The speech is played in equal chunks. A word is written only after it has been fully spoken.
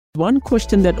One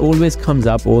question that always comes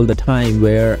up all the time,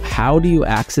 where how do you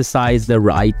exercise the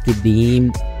right to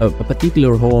deem a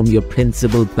particular home your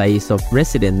principal place of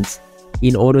residence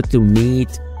in order to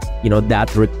meet,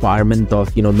 that requirement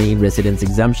of, main residence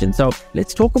exemption? So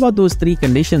let's talk about those three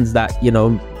conditions that,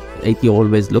 IT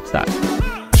always looks at.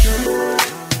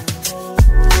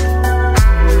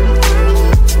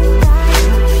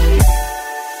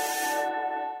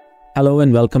 Hello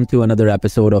and welcome to another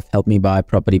episode of Help Me Buy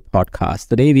Property Podcast.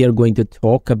 Today we are going to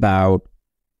talk about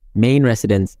main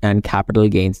residence and capital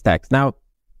gains tax. Now,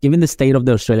 given the state of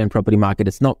the Australian property market,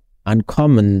 it's not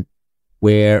uncommon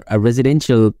where a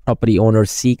residential property owner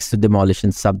seeks to demolish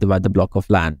and subdivide the block of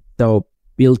land. So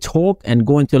we'll talk and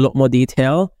go into a lot more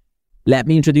detail. Let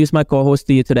me introduce my co-host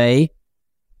to you today,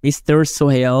 Mr.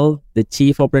 Sohail, the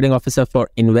Chief Operating Officer for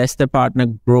Investor Partner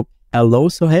Group. Hello,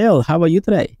 Sohail. How are you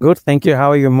today? Good, thank you.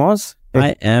 How are you, Moz?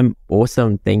 I am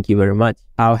awesome. Thank you very much.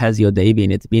 How has your day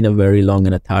been? It's been a very long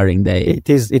and a tiring day.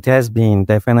 It has been,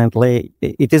 definitely.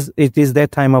 It is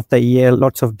that time of the year.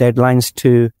 Lots of deadlines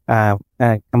to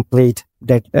complete.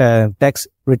 That tax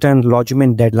return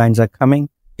lodgement deadlines are coming.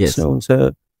 Yes.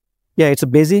 So yeah, it's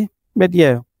busy, but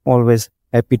yeah, always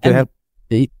happy to help.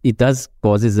 It does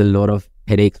causes a lot of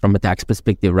headaches from a tax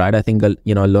perspective, right? I think a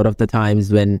lot of the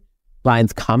times when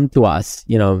clients come to us,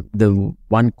 the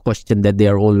one question that they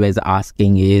are always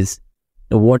asking is,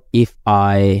 what if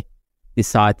I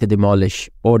decide to demolish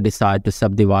or decide to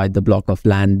subdivide the block of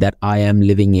land that I am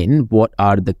living in? What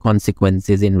are the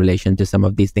consequences in relation to some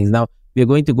of these things? Now, we are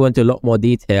going to go into a lot more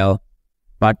detail,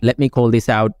 but let me call this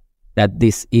out that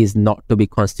this is not to be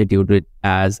constituted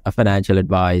as a financial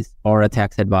advice or a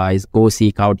tax advice. Go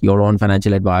seek out your own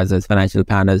financial advisors, financial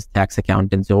planners, tax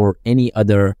accountants, or any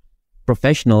other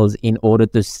professionals in order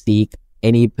to seek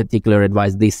any particular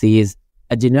advice. This is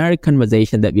a generic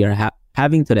conversation that we are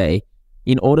having today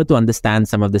in order to understand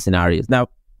some of the scenarios. Now,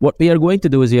 what we are going to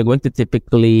do is we are going to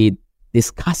typically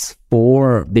discuss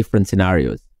 4 different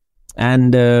scenarios.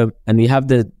 And we have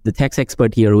the tax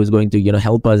expert here who is going to,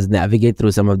 help us navigate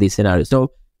through some of these scenarios.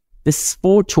 So this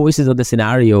 4 choices of the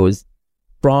scenarios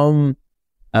from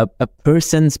a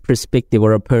person's perspective,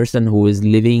 or a person who is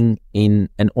living in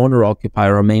an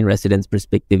owner-occupier or main residence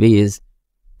perspective, is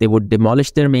they would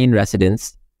demolish their main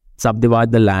residence,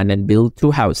 subdivide the land and build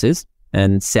 2 houses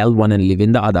and sell one and live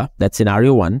in the other. That's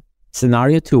scenario 1.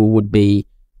 Scenario 2 would be,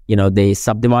 they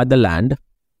subdivide the land,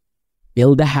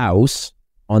 build a house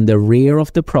on the rear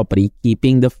of the property,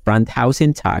 keeping the front house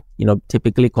intact,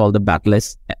 typically called the Battle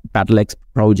X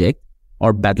project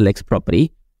or Battle X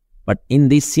property. But in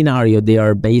this scenario, they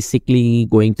are basically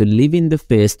going to live in the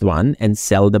first one and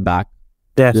sell the back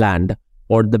land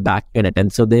or the back unit.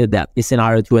 And so that is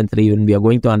scenario 2 and 3, when we are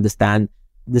going to understand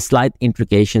the slight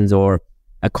implications or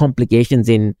complications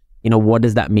in, what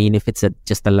does that mean if it's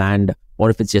just a land or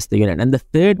if it's just a unit. And the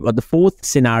third or the fourth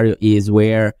scenario is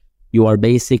where you are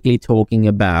basically talking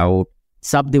about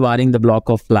subdividing the block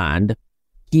of land,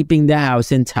 keeping the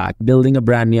house intact, building a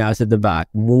brand new house at the back,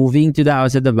 moving to the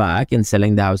house at the back and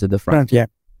selling the house at the front. Yeah.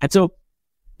 And so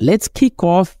let's kick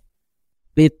off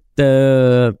with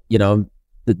the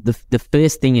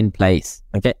first thing in place.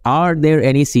 Okay. Are there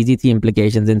any CGT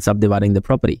implications in subdividing the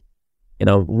property?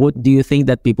 What do you think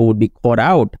that people would be caught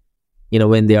out,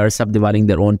 when they are subdividing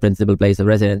their own principal place of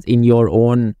residence? In your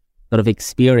own sort of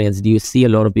experience, do you see a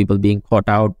lot of people being caught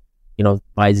out,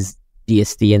 by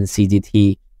GST and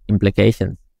CGT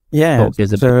implications? Yeah.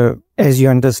 So as you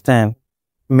understand,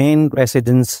 main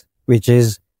residence, which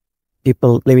is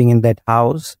people living in that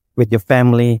house with your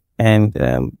family, and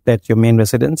that's your main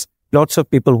residence. Lots of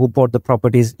people who bought the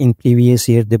properties in previous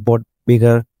years, they bought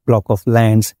bigger block of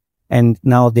lands, and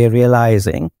now they're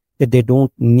realizing that they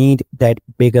don't need that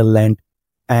bigger land,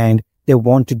 and they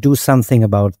want to do something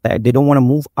about that. They don't want to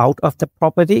move out of the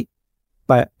property,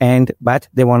 but they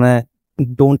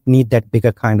don't need that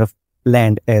bigger kind of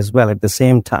land as well at the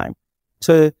same time.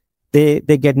 So they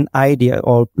get an idea,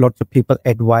 or lots of people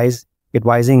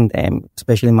advising them,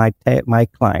 especially my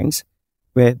clients,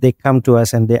 where they come to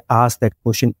us and they ask that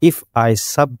question: if I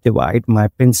subdivide my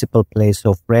principal place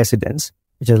of residence,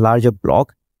 which is a larger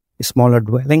block, a smaller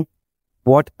dwelling,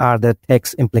 what are the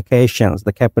tax implications,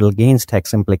 the capital gains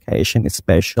tax implication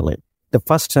especially? The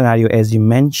first scenario, as you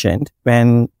mentioned,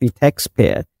 when the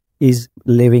taxpayer is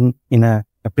living in a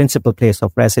principal place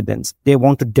of residence, they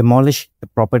want to demolish the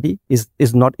property, is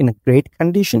not in a great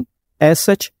condition as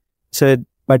such. So,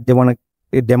 but they want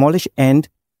to demolish and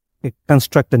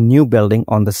construct a new building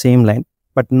on the same land,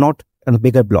 but not a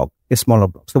bigger block, a smaller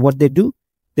block. So what they do,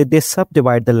 they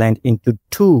subdivide the land into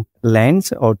 2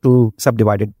 lands or 2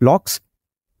 subdivided blocks.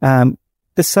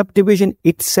 the subdivision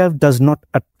itself does not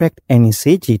attract any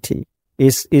CGT.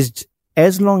 Is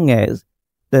as long as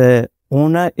the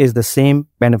owner is the same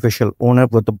beneficial owner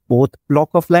with the both block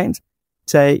of lands,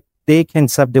 say they can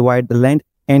subdivide the land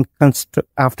and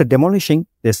after demolishing,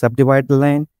 they subdivide the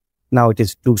land. Now it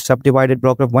is two subdivided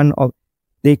block of one, or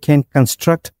they can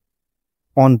construct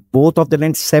on both of the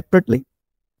lands separately.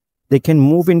 They can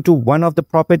move into one of the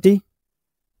property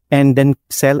and then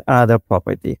sell other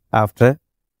property after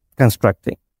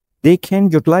constructing. They can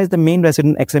utilize the main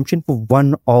resident exemption for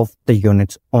one of the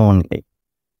units only.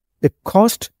 The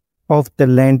cost of the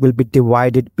land will be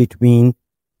divided between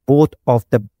both of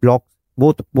the blocks,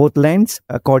 both lands,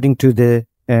 according to the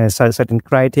certain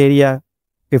criteria,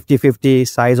 50-50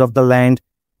 size of the land,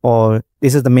 or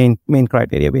this is the main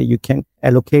criteria where you can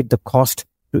allocate the cost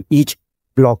to each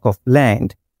block of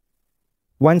land.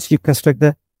 Once you construct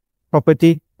the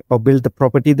property or build the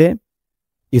property there,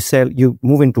 you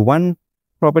move into one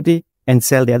property and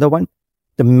sell the other one.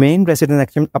 The main resident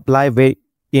exemption apply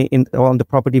on the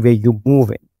property where you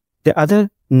move in. The other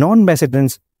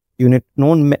non-residence unit,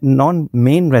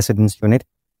 non-main residence unit,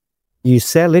 you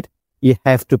sell it, you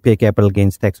have to pay capital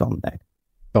gains tax on that.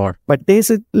 Sure. But it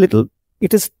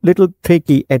is little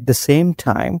tricky at the same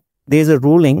time. There's a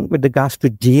ruling with regards to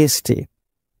GST.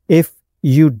 If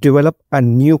you develop a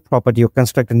new property or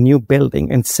construct a new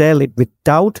building and sell it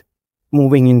without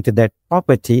moving into that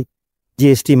property,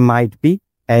 GST might be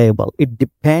payable. It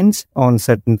depends on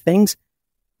certain things.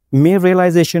 Mere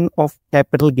realization of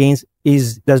capital gains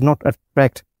does not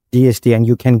attract GST, and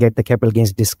you can get the capital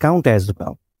gains discount as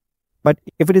well. But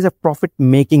if it is a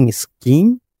profit-making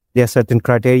scheme, there are certain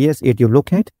criteria that you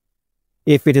look at.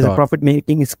 If it is a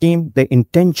profit-making scheme, the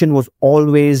intention was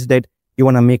always that you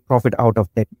want to make profit out of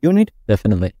that unit.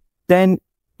 Definitely. Then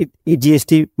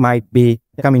GST might be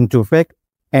come into effect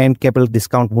and capital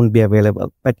discount won't be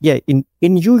available. But yeah, in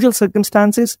usual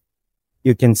circumstances,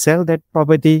 you can sell that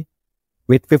property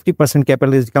with 50%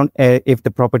 capital discount if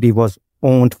the property was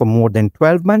owned for more than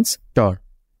 12 months. Sure.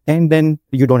 And then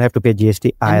you don't have to pay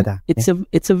GST either.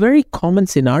 It's a very common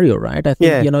scenario, right? I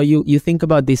think, you think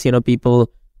about this,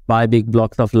 people buy big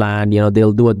blocks of land,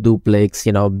 they'll do a duplex,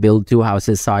 build two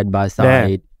houses side by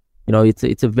side. Yeah.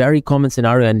 It's a very common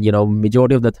scenario, and,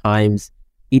 majority of the times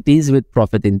it is with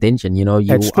profit intention. You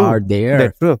are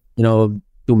there,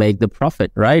 to make the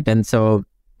profit, right? And so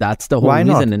that's the whole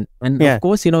reason. And of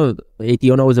course,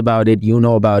 ATO knows about it, you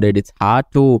know about it. It's hard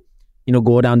to,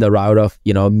 go down the route of,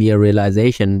 mere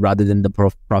realization rather than the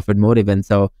profit motive. And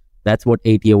so that's what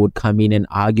ATO would come in and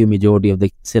argue majority of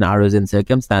the scenarios and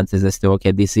circumstances as to,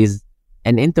 okay, this is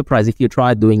an enterprise. If you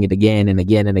try doing it again and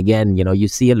again and again, you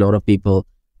see a lot of people,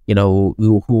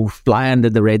 who fly under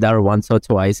the radar once or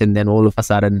twice, and then all of a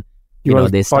sudden,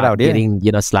 they start getting,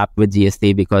 slapped with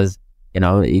GST because,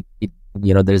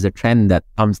 there's a trend that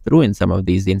comes through in some of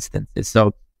these instances.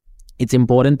 So it's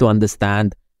important to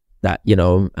understand that,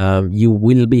 you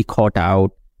will be caught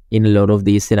out in a lot of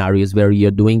these scenarios where you're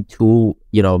doing two,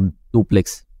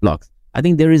 duplex blocks. I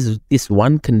think there is this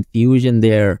one confusion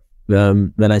there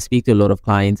when I speak to a lot of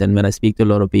clients and when I speak to a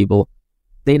lot of people.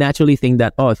 They naturally think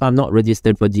that, if I'm not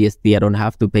registered for GST, I don't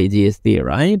have to pay GST,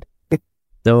 right?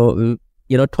 So,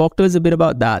 talk to us a bit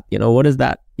about that. What is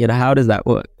that? How does that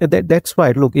work? That's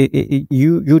right. Look,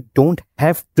 you don't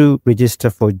have to register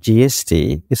for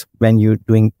GST when you're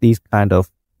doing these kind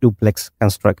of duplex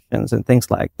constructions and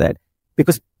things like that.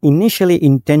 Because initially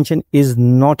intention is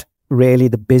not really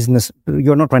the business.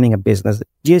 You're not running a business.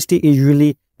 GST is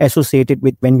usually associated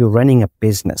with when you're running a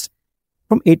business.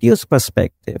 From ATO's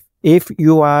perspective, if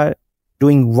you are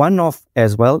doing one-off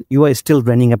as well, you are still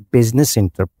running a business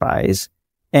enterprise,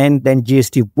 and then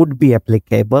GST would be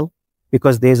applicable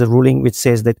because there's a ruling which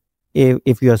says that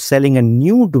if you are selling a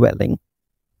new dwelling,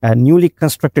 a newly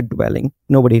constructed dwelling,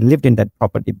 nobody lived in that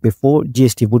property before,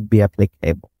 GST would be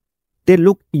applicable.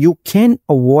 You can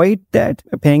avoid that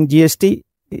paying GST.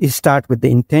 Start with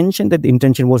the intention that the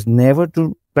intention was never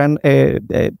to run a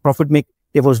profit make.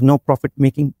 There was no profit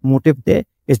making motive there.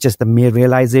 It's just the mere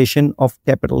realization of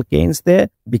capital gains there,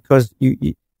 because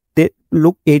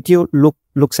ATO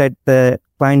looks at the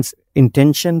client's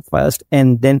intention first,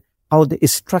 and then how they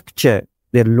structure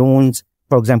their loans.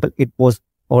 For example, it was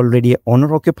already an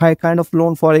owner-occupier kind of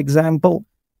loan, for example.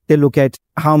 They look at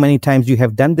how many times you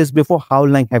have done this before, how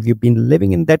long have you been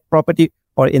living in that property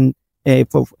or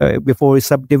before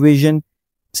subdivision.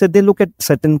 So they look at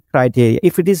certain criteria.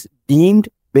 If it is deemed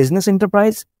business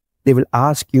enterprise, they will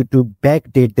ask you to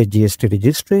backdate the GST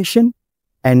registration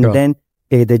and then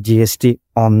pay the GST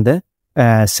on the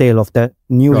sale of the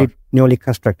newly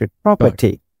constructed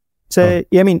property. So,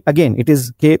 I mean, again, it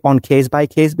is on case by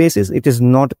case basis. It is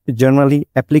not generally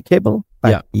applicable.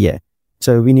 But yeah.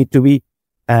 So we need to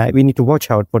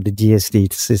watch out for the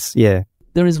GST.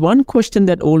 There is one question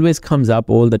that always comes up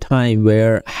all the time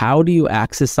where how do you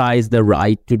exercise the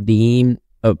right to deem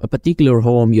a particular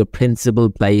home your principal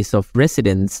place of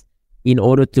residence in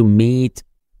order to meet,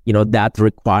 that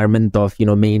requirement of,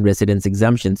 main residence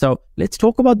exemption. So let's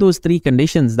talk about those three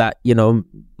conditions that,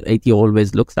 AT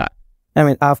always looks at. I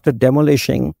mean, after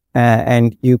demolishing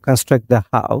and you construct the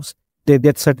house, there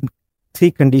are certain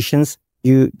three conditions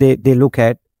they look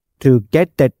at to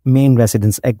get that main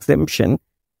residence exemption.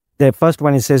 The first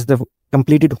one, it says the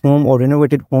completed home or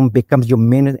renovated home becomes your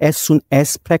main as soon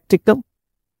as practical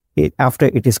after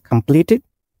it is completed.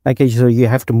 Okay, so you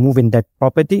have to move in that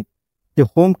property. The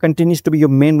home continues to be your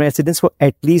main residence for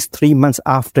at least 3 months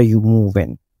after you move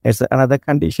in. That's another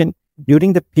condition.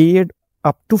 During the period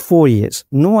up to 4 years,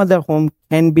 no other home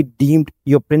can be deemed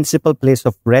your principal place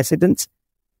of residence.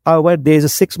 However, there is a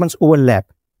 6 months overlap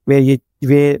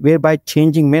whereby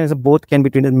changing main both can be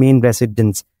treated as main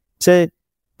residence. So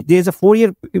there's a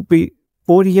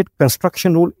 4-year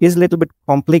construction rule is a little bit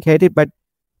complicated, but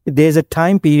there's a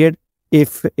time period.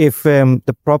 If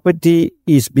the property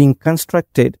is being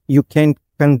constructed, you can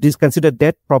consider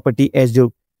that property as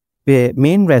your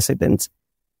main residence,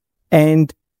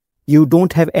 and you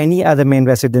don't have any other main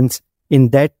residence in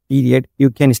that period, you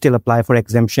can still apply for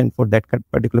exemption for that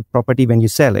particular property when you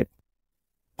sell it.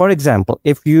 For example,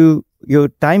 if your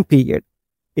time period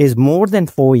is more than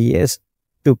 4 years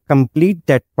to complete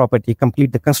that property,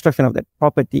 complete the construction of that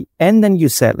property, and then you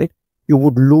sell it, you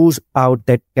would lose out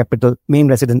that capital main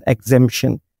residence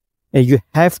exemption. You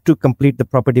have to complete the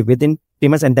property within 3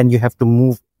 months, and then you have to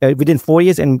move within 4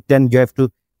 years, and then you have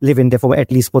to live in there for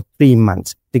at least for 3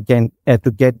 months to get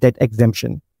that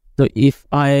exemption. So if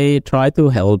I try to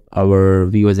help our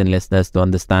viewers and listeners to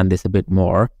understand this a bit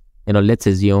more, let's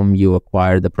assume you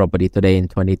acquire the property today in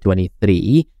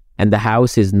 2023 and the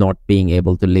house is not being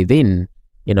able to live in.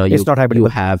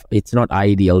 It's not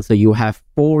ideal. So you have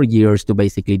 4 years to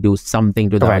basically do something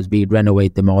to the house, be it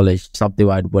renovate, demolish,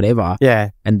 subdivide, whatever. Yeah.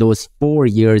 And those 4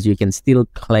 years, you can still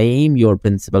claim your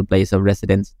principal place of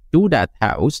residence to that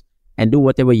house and do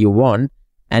whatever you want.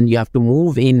 And you have to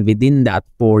move in within that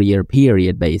 4-year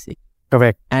period, basically.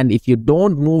 Correct. And if you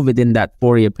don't move within that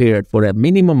 4-year period for a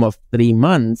minimum of 3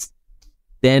 months,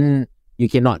 then you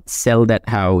cannot sell that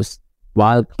house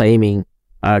while claiming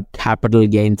capital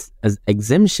gains as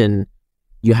exemption.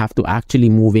 You have to actually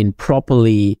move in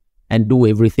properly and do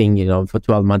everything, for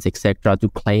 12 months, etc., to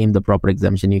claim the proper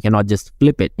exemption. You cannot just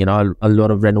flip it. A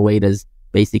lot of renovators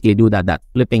basically do that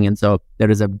flipping. And so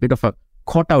there is a bit of a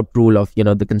cut-out rule of,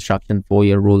 the construction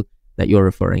 4-year rule that you're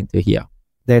referring to here.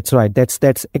 That's right.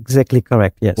 That's exactly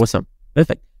correct. Yes. Awesome.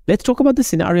 Perfect. Let's talk about the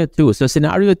scenario 2. So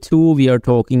scenario 2, we are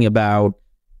talking about,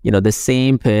 the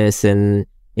same person,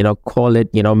 call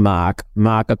it, Mark.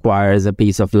 Mark acquires a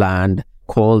piece of land,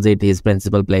 calls it his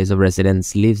principal place of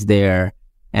residence, lives there,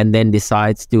 and then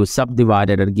decides to subdivide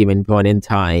it at a given point in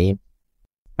time,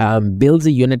 builds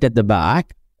a unit at the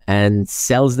back and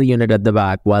sells the unit at the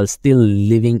back while still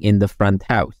living in the front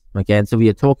house. Okay. And so we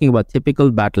are talking about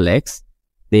typical Battle X.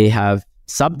 They have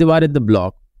subdivided the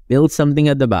block, built something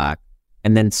at the back,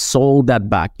 and then sold that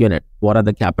back unit. What are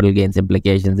the capital gains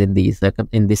implications in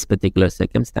this particular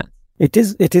circumstance? It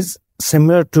is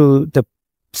similar to the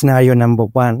scenario number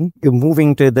 1.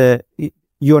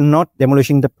 You're not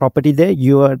demolishing the property there.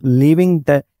 You are leaving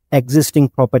the existing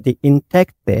property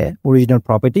intact there, original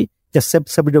property, just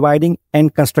subdividing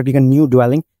and constructing a new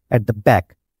dwelling at the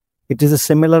back. It is a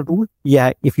similar rule.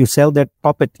 Yeah, if you sell that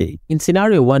property. In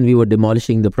scenario 1, we were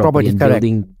demolishing the property and correct.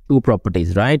 building 2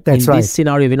 properties, right? That's in right. this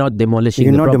scenario, we're not demolishing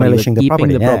You're the not property. demolishing we're the keeping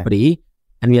property, the property,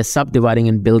 and we are subdividing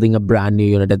and building a brand new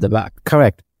unit at the back.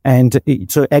 Correct. And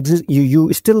so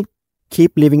you still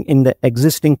keep living in the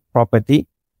existing property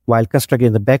while constructing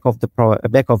in the back of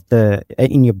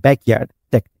in your backyard,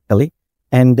 technically.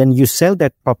 And then you sell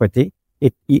that property.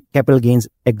 Capital gains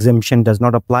exemption does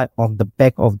not apply on the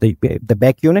back of the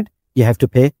back unit. You have to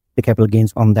pay the capital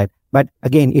gains on that. But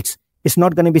again, it's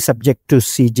not going to be subject to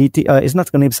CGT. It's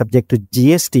not going to be subject to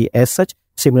GST as such,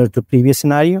 similar to previous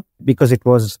scenario, because it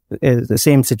was the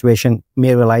same situation,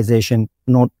 mere realization,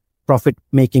 not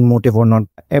profit-making motive or not.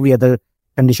 Every other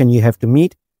condition you have to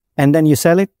meet, and then you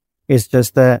sell it. It's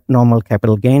just the normal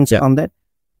capital gains on that.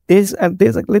 There's a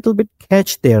little bit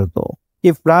catch there though.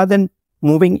 If rather than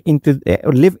moving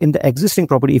live in the existing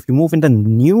property, if you move in the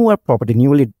newer property,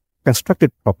 newly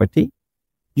constructed property,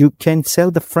 you can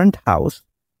sell the front house,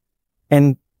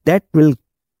 and that will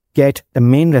get the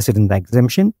main residence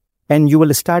exemption. and you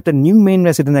will start a new main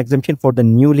residence exemption for the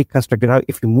newly constructed house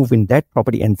if you move in that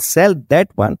property and sell that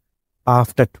one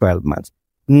after 12 months.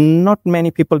 Not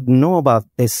many people know about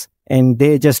this, and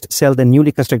they just sell the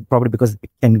newly constructed property because it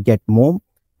can get more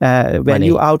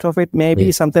value out of it,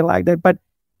 maybe something like that. But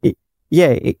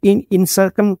in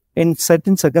certain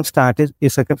circumstances,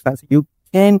 you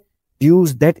can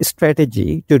use that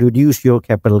strategy to reduce your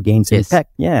capital gains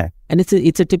impact. Yeah, and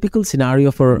it's a typical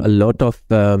scenario for a lot of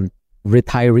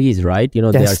retirees, right? They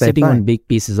are sitting on big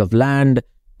pieces of land,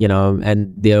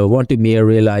 and they want to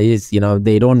realize,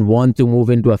 they don't want to move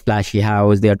into a flashy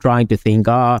house. They are trying to think,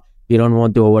 we don't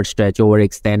want to overstretch,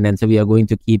 overextend, and so we are going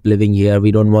to keep living here.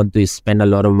 We don't want to spend a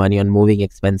lot of money on moving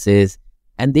expenses.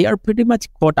 And they are pretty much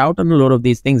caught out on a lot of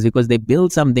these things because they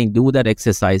build something, do that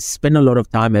exercise, spend a lot of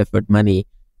time, effort, money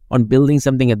on building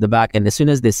something at the back. And as soon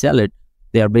as they sell it,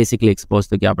 they are basically exposed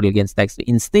to capital gains tax.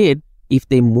 Instead, if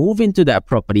they move into that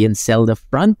property and sell the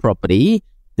front property,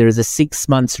 there is a 6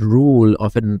 months rule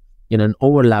of an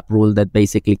overlap rule that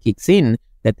basically kicks in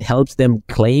that helps them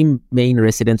claim main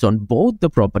residence on both the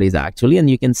properties actually, and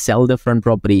you can sell the front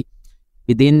property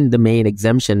within the main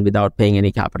exemption without paying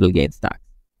any capital gains tax.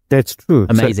 That's true.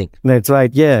 Amazing. So, that's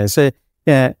right. Yeah. So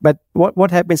but what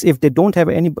happens if they don't have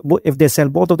if they sell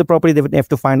both of the property, they would have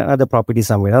to find another property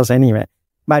somewhere else anyway.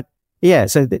 But yeah,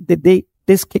 so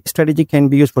this strategy can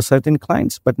be used for certain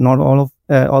clients, but not all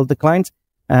the clients,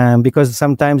 because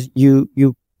sometimes you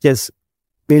just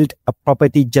build a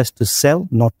property just to sell,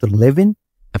 not to live in.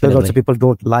 Because lots of people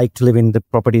don't like to live in the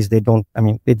properties.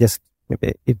 It's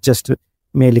just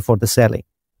merely for the selling.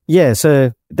 Yeah,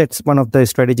 so that's one of the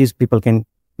strategies people can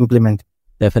implement.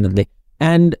 Definitely.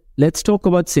 And let's talk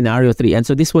about scenario 3. And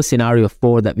so this was scenario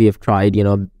 4 that we have tried,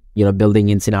 building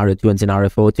in scenario 2 and scenario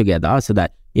 4 together so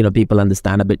that, people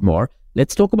understand a bit more.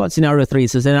 Let's talk about scenario 3.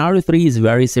 So scenario 3 is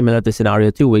very similar to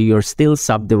scenario 2, where you're still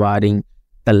subdividing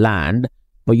the land,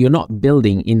 but you're not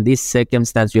building. In this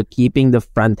circumstance, you're keeping the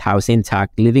front house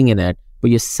intact, living in it, but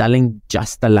you're selling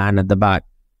just the land at the back.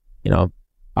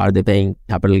 Are they paying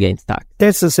capital gains tax?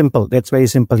 That's very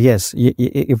simple. Yes.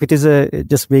 If it is a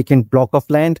just vacant block of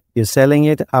land, you're selling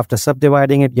it. After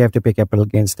subdividing it, you have to pay capital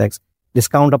gains tax.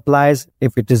 Discount applies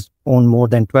if it is owned more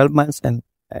than 12 months. And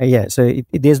so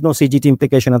there's no CGT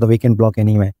implication of the vacant block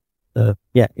anyway.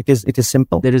 It is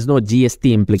simple. There is no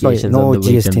GST implications. No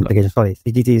GST implication. Sorry,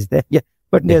 CGT is there. Yeah,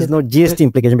 but there's no GST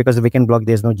implication because the vacant block,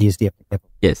 there's no GST applicable.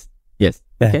 Yes.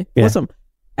 Okay, awesome.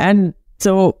 And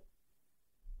so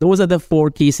those are the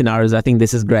 4 key scenarios. I think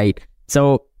this is great.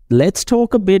 So let's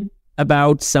talk a bit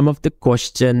about some of the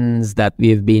questions that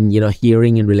we've been,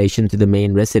 hearing in relation to the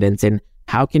main residence and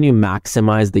how can you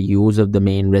maximize the use of the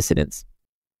main residence.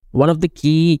 One of the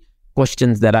key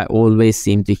questions that I always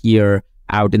seem to hear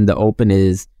out in the open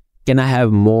is, can I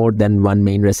have more than one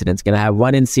main residence? Can I have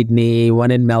one in Sydney, one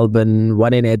in Melbourne,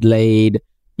 one in Adelaide,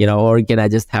 or can I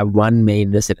just have one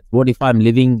main residence? What if I'm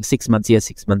living 6 months here,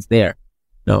 6 months there?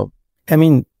 No.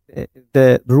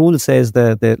 The rule says,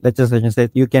 the legislation says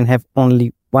you can have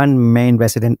only one main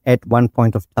resident at one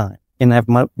point of time.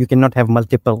 You cannot have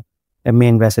multiple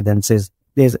main residences.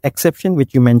 There's exception,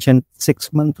 which you mentioned,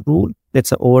 6-month rule.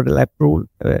 That's an overlap rule.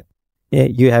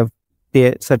 You have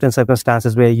certain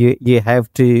circumstances where you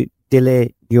have to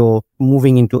delay your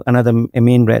moving into another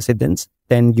main residence.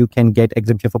 Then you can get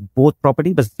exemption for both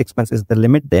property, but 6 months is the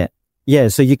limit there. Yeah,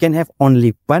 so you can have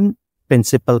only one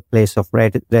principal place of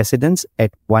residence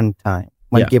at one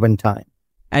given time.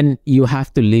 And you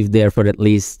have to live there for at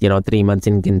least, 3 months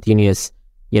in continuous,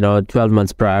 12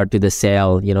 months prior to the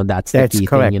sale. That's the key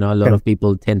correct. thing. A lot of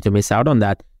people tend to miss out on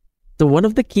that. So one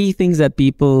of the key things that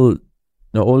people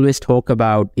always talk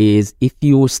about is if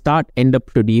you end up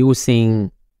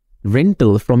producing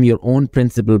rental from your own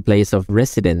principal place of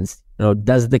residence,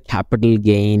 does the capital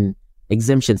gain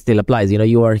exemption still applies?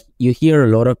 You hear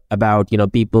a lot about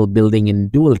people building in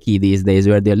dual key these days,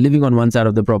 where they're living on one side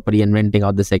of the property and renting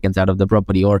out the second side of the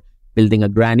property, or building a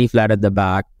granny flat at the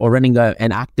back, or running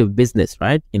an active business,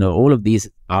 right? All of these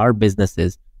are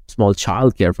businesses. Small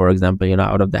childcare, for example,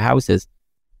 out of the houses.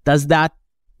 Does that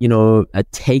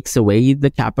takes away the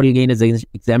capital gain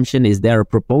exemption? Is there a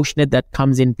proportionate that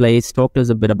comes in place? Talk to us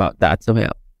a bit about that,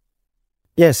 Sohail.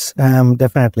 Yes,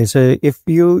 definitely. So if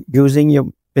you're using your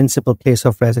principal place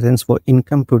of residence for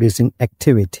income producing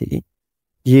activity,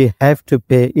 you have to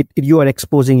pay it. You are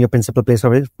exposing your principal place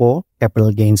of residence for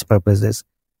capital gains purposes.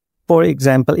 For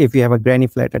example, if you have a granny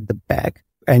flat at the back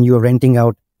and you're renting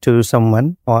out to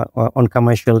someone or on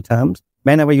commercial terms,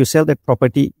 whenever you sell that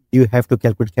property, you have to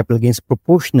calculate capital gains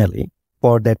proportionally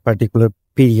for that particular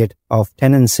period of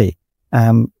tenancy.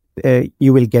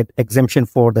 you will get exemption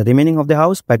for the remaining of the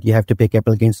house, but you have to pay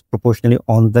capital gains proportionally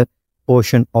on the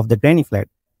portion of the granny flat.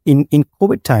 In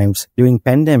COVID times, during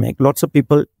pandemic, lots of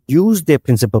people use their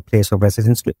principal place of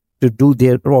residence to do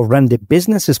their or run their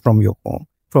businesses from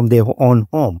their own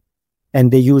home.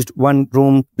 And they used one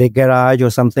room, their garage or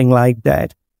something like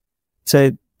that.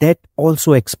 So that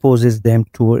also exposes them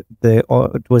towards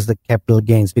the capital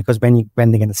gains, because when they're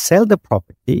going to sell the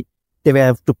property, they will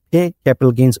have to pay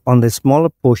capital gains on the smaller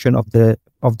portion of the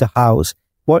house.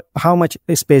 How much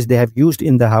space they have used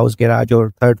in the house, garage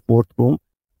or third, fourth room.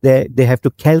 They have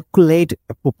to calculate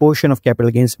a proportion of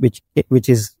capital gains, which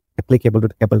is applicable to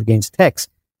the capital gains tax.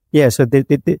 Yeah, so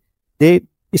they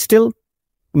still,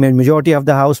 majority of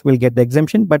the house will get the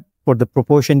exemption, but for the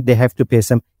proportion they have to pay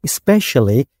some,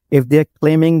 especially if they're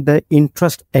claiming the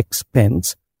interest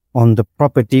expense on the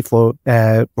property for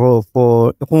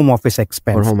home office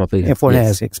expense. For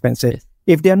house expenses. Yes.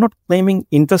 If they are not claiming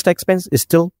interest expense, is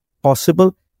still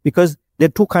possible, because there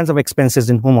are two kinds of expenses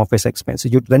in home office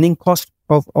expenses: your running cost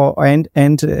and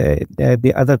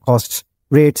the other costs,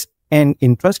 rates and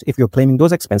interest. If you're claiming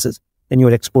those expenses, then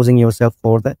you're exposing yourself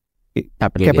for the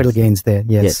capital gains there.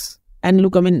 Yes. And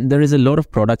look, I mean, there is a lot of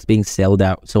products being sold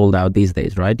out these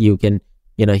days, right? You can,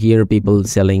 hear people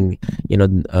selling,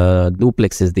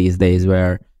 duplexes these days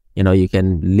where, you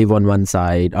can live on one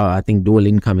side. I think dual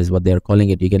income is what they're calling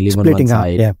it. You can live on one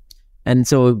side. Yeah. And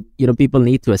so, people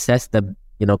need to assess the,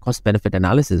 cost benefit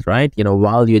analysis, right?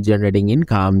 While you're generating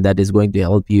income that is going to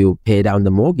help you pay down the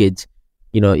mortgage,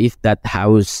 if that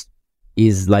house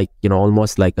is like,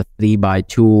 almost like a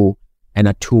 3x2 and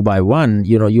a 2x1,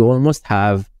 you almost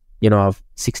have, a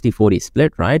 60-40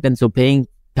 split, right? And so paying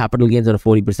capital gains on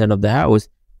 40% of the house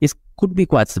could be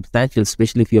quite substantial,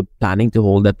 especially if you're planning to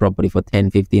hold that property for 10,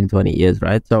 15, 20 years,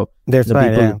 right? So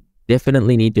people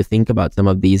definitely need to think about some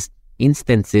of these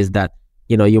instances that,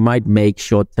 you might make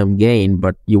short-term gain,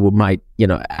 but you might,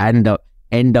 end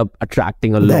up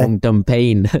attracting a long-term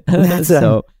pain.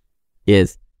 So,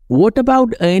 yes. What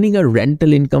about earning a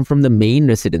rental income from the main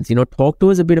residence? Talk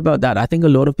to us a bit about that. I think a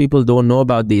lot of people don't know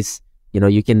about this.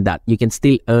 You can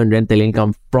still earn rental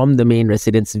income from the main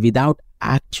residence without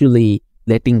actually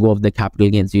letting go of the capital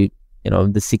gains. The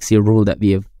 6-year rule that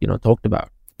we have, talked about.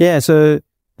 Yeah. So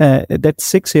that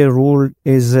 6-year rule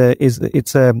is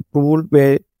a rule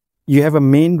where you have a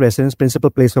main residence, principal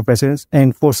place of residence,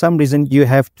 and for some reason you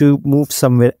have to move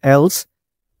somewhere else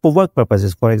for work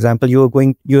purposes. For example, you're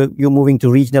moving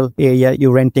to regional area,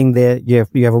 you're renting there, you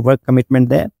have a work commitment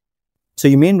there. So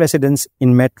your main residence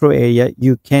in metro area,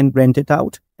 you can rent it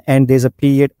out, and there's a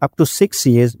period up to 6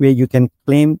 years where you can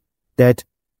claim that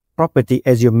property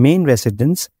as your main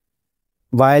residence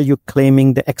while you're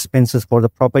claiming the expenses for the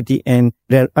property and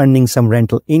they're earning some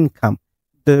rental income.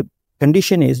 The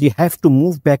condition is you have to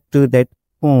move back to that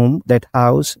home, that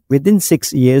house within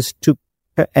 6 years to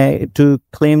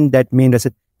claim that main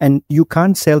residence. And you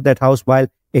can't sell that house while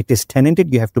it is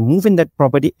tenanted. You have to move in that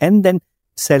property and then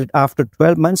sell it after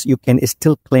 12 months. You can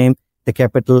still claim the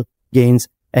capital gains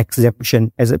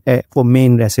exemption as for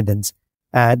main residence.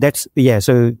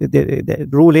 So the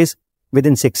rule is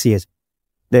within 6 years.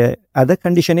 The other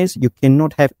condition is you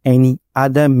cannot have any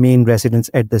other main residence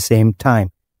at the same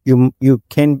time. You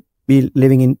can be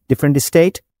living in different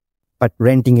estate, but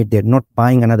renting it there, not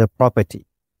buying another property.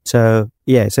 So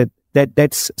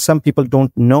that's some people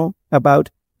don't know about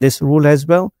this rule as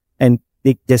well, and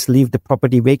they just leave the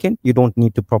property vacant. You don't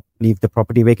need to leave the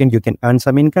property vacant. You can earn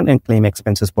some income and claim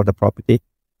expenses for the property.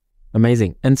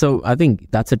 Amazing. And so I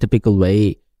think that's a typical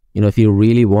way, if you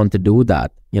really want to do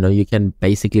that, you can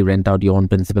basically rent out your own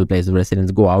principal place of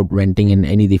residence, go out renting in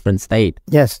any different state.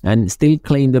 Yes. And still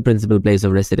claim the principal place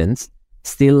of residence,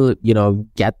 still,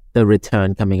 get the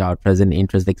return coming out as an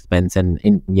interest expense and,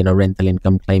 rental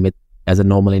income, claim it as a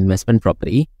normal investment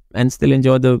property, and still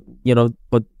enjoy the,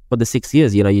 for the 6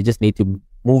 years, you just need to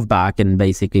move back and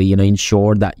basically,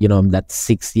 ensure that, that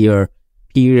 6-year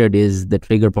period is the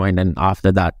trigger point. And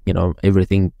after that,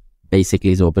 everything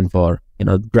basically is open for,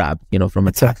 grab, from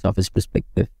a tax office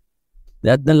perspective.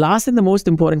 That the last and the most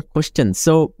important question.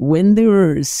 So when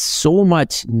there is so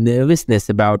much nervousness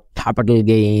about capital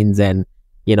gains and,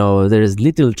 there's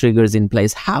little triggers in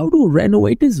place, how do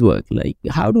renovators work? Like,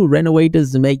 how do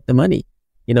renovators make the money?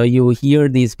 You hear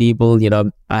these people,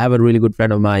 I have a really good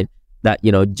friend of mine that,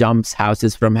 jumps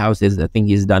houses from houses. I think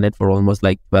he's done it for almost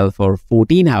like 12 or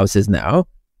 14 houses now.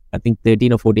 I think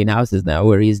 13 or 14 houses now,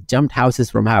 where he's jumped houses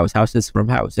from house.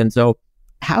 And so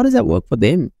how does that work for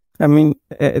them? I mean,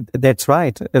 that's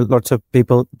right. Lots of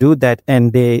people do that,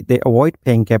 and they avoid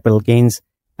paying capital gains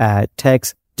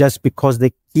tax just because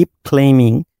they keep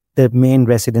claiming the main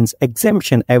residence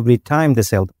exemption every time they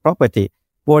sell the property.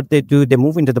 What they do, they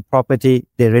move into the property,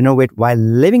 they renovate while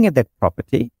living at that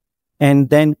property, and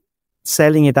then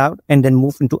selling it out, and then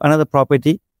move into another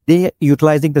property. They are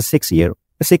utilizing the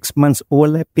 6 months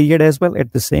overlap period as well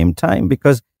at the same time,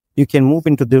 because you can move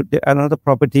into another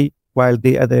property while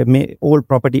the other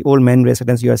old main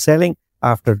residence you are selling.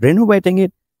 After renovating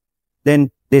it, then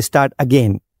they start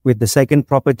again with the second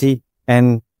property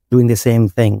and doing the same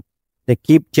thing. They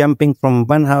keep jumping from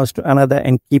one house to another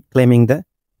and keep claiming the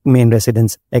main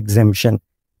residence exemption.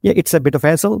 Yeah, it's a bit of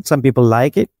hassle. Some people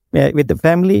like it. With the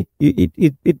family,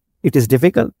 it is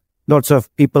difficult. Lots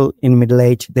of people in middle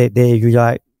age, they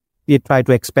try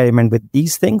to experiment with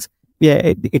these things. Yeah,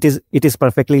 it is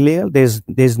perfectly legal.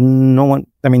 There's no one.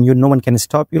 I mean, no one can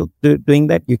stop you doing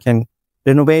that. You can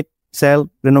renovate, sell.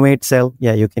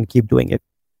 Yeah, you can keep doing it.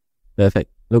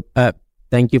 Perfect. Look,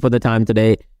 thank you for the time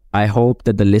today. I hope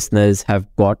that the listeners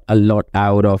have got a lot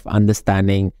out of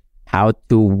understanding how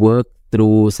to work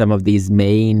through some of these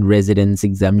main residence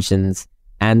exemptions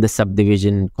and the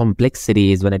subdivision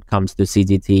complexities when it comes to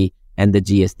CGT and the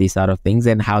GST side of things,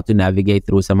 and how to navigate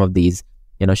through some of these,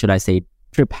 should I say,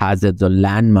 trip hazards or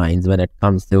landmines when it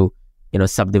comes to,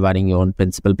 subdividing your own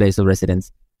principal place of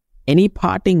residence. Any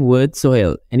parting words,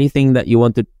 Sohail? Anything that you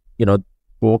want to,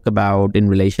 talk about in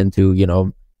relation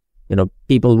to,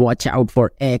 people watch out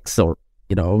for X, or,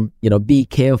 be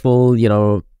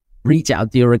careful, reach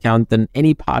out to your accountant.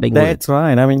 Any parting words? That's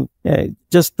right. I mean,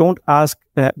 just don't ask,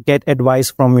 get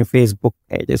advice from your Facebook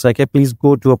page. It's like, please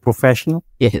go to a professional.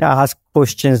 Yeah. Ask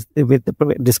questions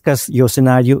discuss your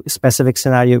specific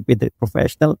scenario with the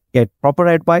professional. Get proper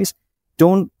advice.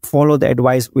 Don't follow the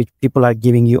advice which people are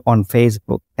giving you on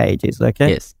Facebook pages. Okay.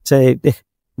 Yes. So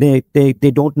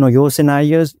they don't know your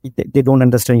scenarios. They don't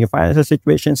understand your financial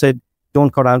situation. So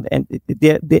don't go out. And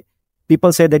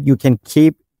people say that you can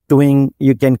keep getting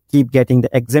the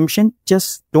exemption.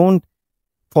 Just don't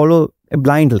follow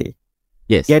blindly.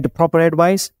 Yes. Get the proper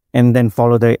advice and then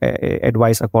follow the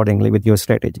advice accordingly with your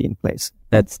strategy in place.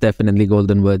 That's definitely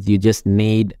golden words. You just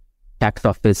need tax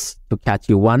office to catch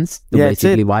you once to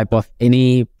basically wipe off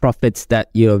any profits that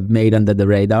you have made under the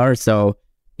radar. So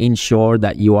ensure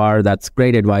that that's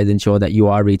great advice. Ensure that you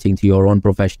are reaching to your own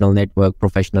professional network,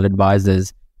 professional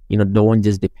advisors. Don't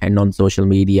just depend on social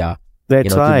media.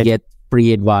 That's right. To get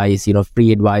free advice.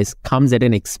 Free advice comes at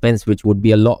an expense which would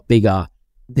be a lot bigger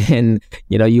than,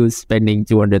 you spending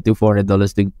 $200 to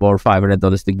 $400 or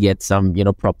 $500 to get some,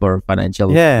 proper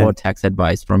financial or tax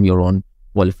advice from your own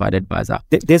qualified advisor.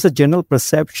 There's a general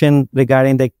perception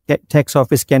regarding the tax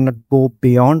office cannot go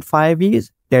beyond 5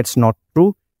 years. That's not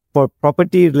true. For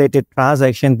property related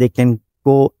transaction, they can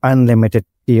go unlimited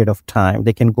period of time.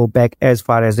 They can go back as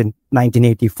far as in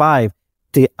 1985.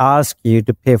 They ask you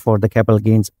to pay for the capital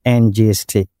gains and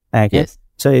GST. Okay? Yes.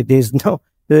 So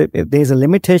there's a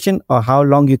limitation of how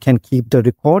long you can keep the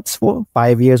records for,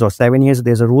 5 years or 7 years.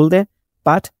 There's a rule there.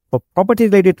 But for property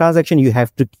related transaction, you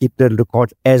have to keep the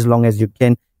records as long as you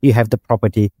can. You have the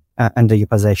property under your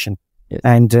possession. Yes.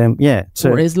 And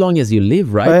so, or as long as you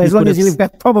live, right? As long as you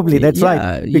live, probably that's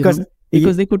right.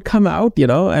 Because they could come out,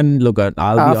 and look, I'll be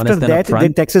honest. After that,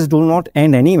 the taxes do not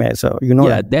end anyway. So,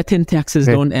 death and taxes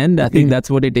don't end. I think that's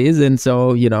what it is. And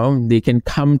so, they can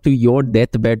come to your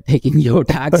deathbed taking your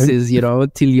taxes,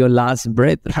 till your last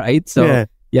breath, right? So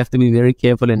you have to be very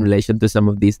careful in relation to some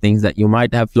of these things that you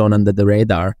might have flown under the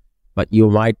radar, but you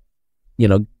might,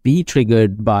 be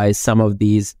triggered by some of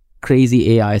these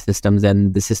crazy AI systems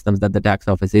and the systems that the tax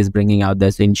office is bringing out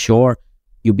there. So ensure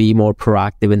you be more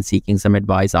proactive in seeking some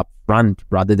advice up front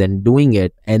rather than doing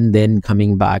it and then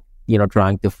coming back,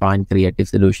 trying to find creative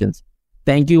solutions.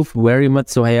 Thank you very much,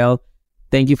 Sohail.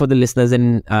 Thank you for the listeners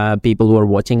and people who are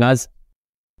watching us.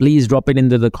 Please drop it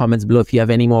into the comments below if you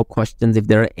have any more questions, if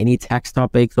there are any tax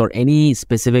topics or any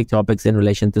specific topics in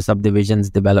relation to subdivisions,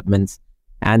 developments,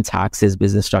 and taxes,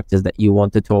 business structures that you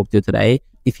want to talk to today.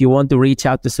 If you want to reach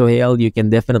out to Sohail, you can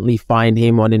definitely find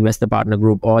him on Investor Partner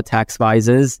Group or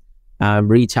TaxVisors.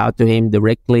 Reach out to him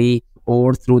directly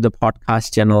or through the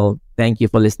podcast channel. Thank you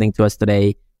for listening to us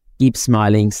today. Keep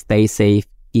smiling, stay safe,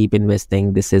 keep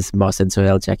investing. This is Moss and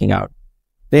Sohail checking out.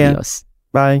 Yeah. Adios.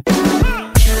 Bye.